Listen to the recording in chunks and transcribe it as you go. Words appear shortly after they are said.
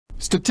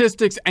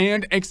Statistics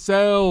and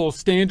Excel,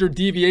 standard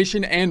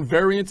deviation and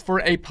variance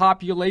for a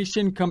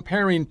population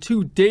comparing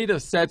two data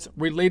sets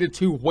related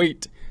to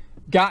weight.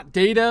 Got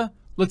data?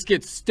 Let's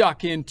get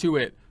stuck into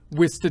it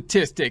with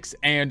statistics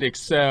and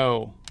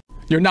Excel.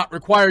 You're not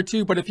required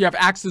to, but if you have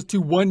access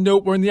to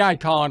OneNote, we're in the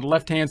icon,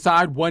 left-hand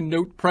side,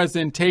 OneNote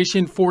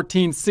presentation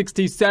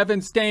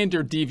 1467,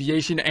 standard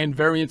deviation and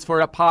variance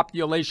for a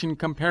population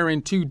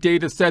comparing two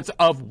data sets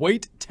of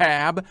weight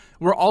tab.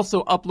 We're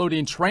also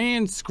uploading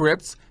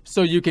transcripts,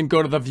 so you can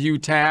go to the View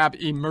tab,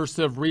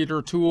 Immersive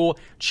Reader tool,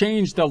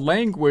 change the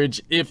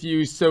language if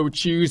you so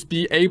choose,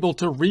 be able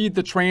to read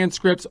the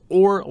transcripts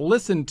or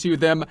listen to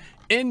them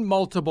in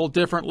multiple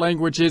different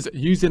languages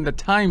using the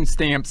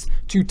timestamps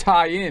to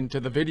tie in to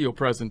the video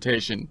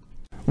presentation.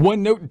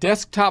 OneNote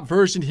desktop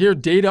version here,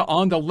 data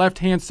on the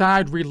left-hand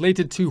side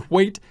related to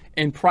weight.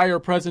 In prior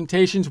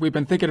presentations, we've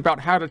been thinking about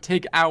how to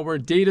take our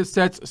data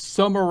sets,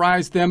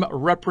 summarize them,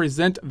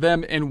 represent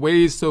them in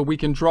ways so we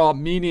can draw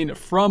meaning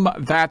from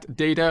that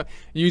data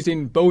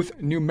using both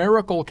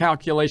numerical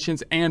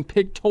calculations and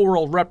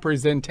pictorial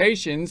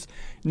representations.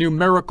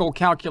 Numerical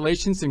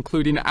calculations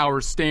including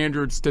our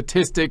standard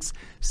statistics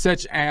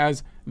such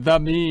as the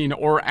mean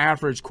or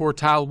average,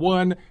 quartile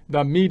 1,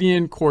 the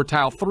median,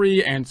 quartile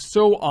 3, and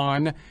so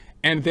on.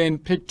 And then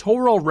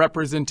pictorial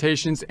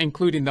representations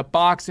including the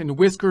box and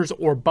whiskers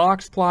or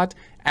box plot,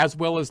 as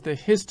well as the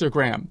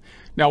histogram.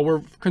 Now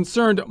we're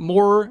concerned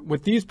more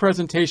with these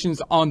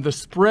presentations on the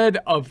spread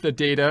of the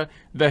data,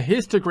 the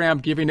histogram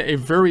giving a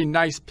very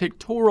nice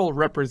pictorial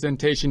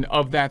representation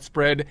of that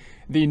spread,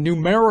 the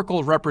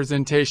numerical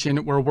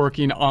representation we're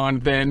working on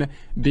then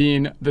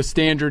being the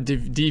standard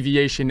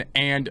deviation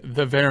and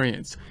the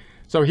variance.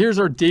 So here's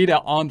our data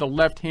on the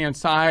left-hand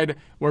side.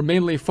 We're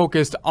mainly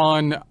focused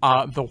on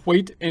the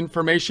weight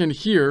information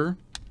here.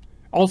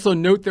 Also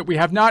note that we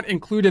have not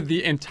included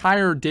the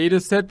entire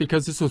data set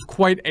because this was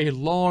quite a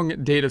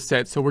long data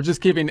set. So we're just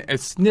giving a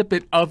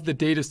snippet of the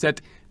data set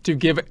to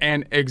give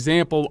an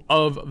example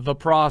of the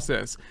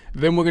process.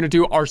 Then we're going to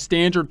do our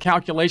standard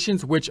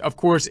calculations, which of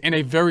course in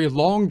a very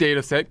long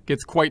data set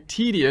gets quite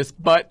tedious,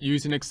 but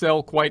using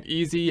Excel quite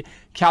easy.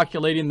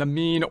 Calculating the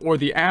mean or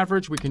the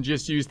average, we can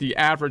just use the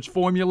average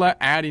formula,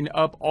 adding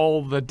up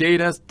all the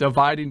data,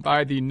 dividing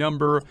by the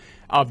number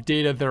of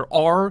data there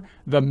are.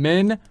 The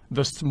min,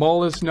 the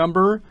smallest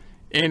number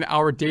in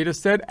our data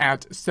set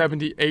at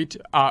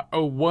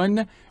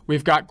 7801.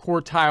 We've got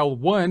quartile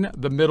 1,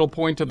 the middle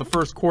point of the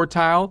first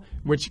quartile,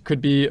 which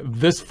could be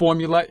this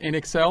formula in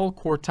Excel,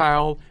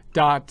 quartile.exc,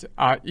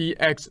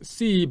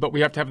 but we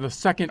have to have the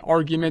second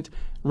argument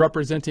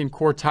representing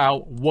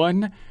quartile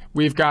 1.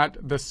 We've got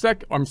the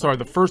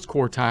first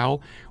quartile.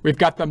 We've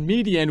got the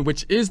median,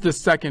 which is the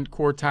second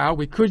quartile.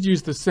 We could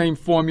use the same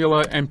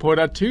formula and put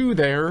a 2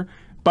 there,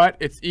 but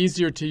it's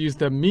easier to use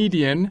the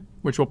median,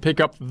 which will pick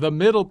up the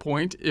middle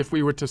point if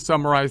we were to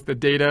summarize the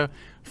data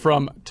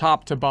from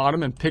top to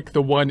bottom and pick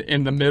the one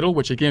in the middle,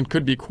 which again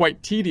could be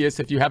quite tedious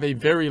if you have a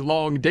very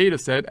long data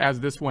set,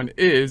 as this one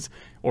is,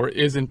 or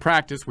is in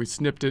practice. We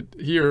snipped it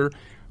here.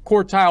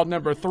 Quartile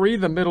number 3,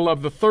 the middle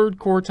of the third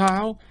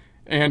quartile.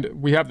 And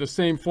we have the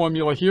same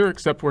formula here,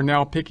 except we're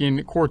now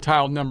picking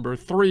quartile number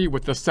 3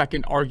 with the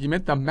second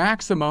argument, the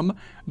maximum,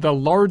 the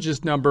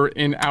largest number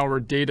in our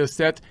data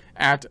set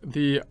at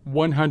the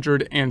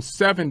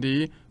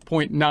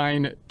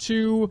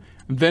 170.92.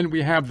 Then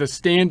we have the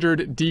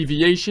standard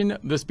deviation,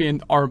 this being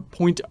our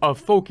point of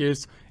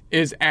focus,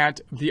 is at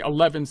the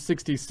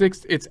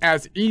 1166. It's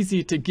as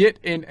easy to get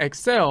in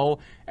Excel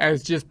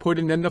as just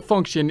putting in the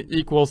function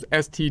equals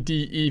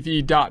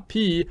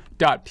stdev.p,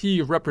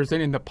 .p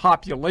representing the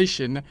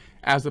population,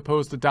 as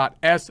opposed to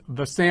 .s,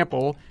 the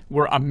sample.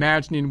 We're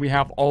imagining we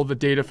have all the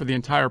data for the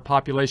entire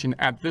population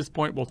at this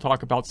point. We'll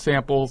talk about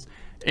samples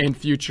in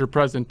future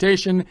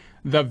presentation.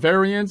 The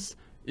variance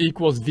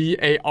equals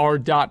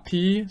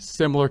var.p,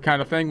 similar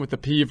kind of thing with the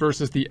p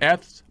versus the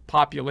s,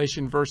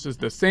 population versus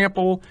the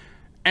sample.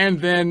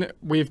 And then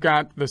we've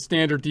got the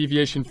standard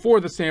deviation for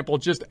the sample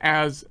just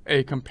as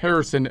a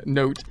comparison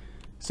note.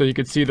 So you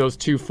could see those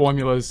two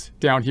formulas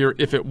down here.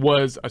 If it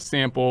was a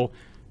sample,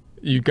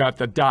 you got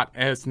the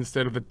 .s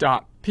instead of the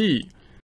 .p.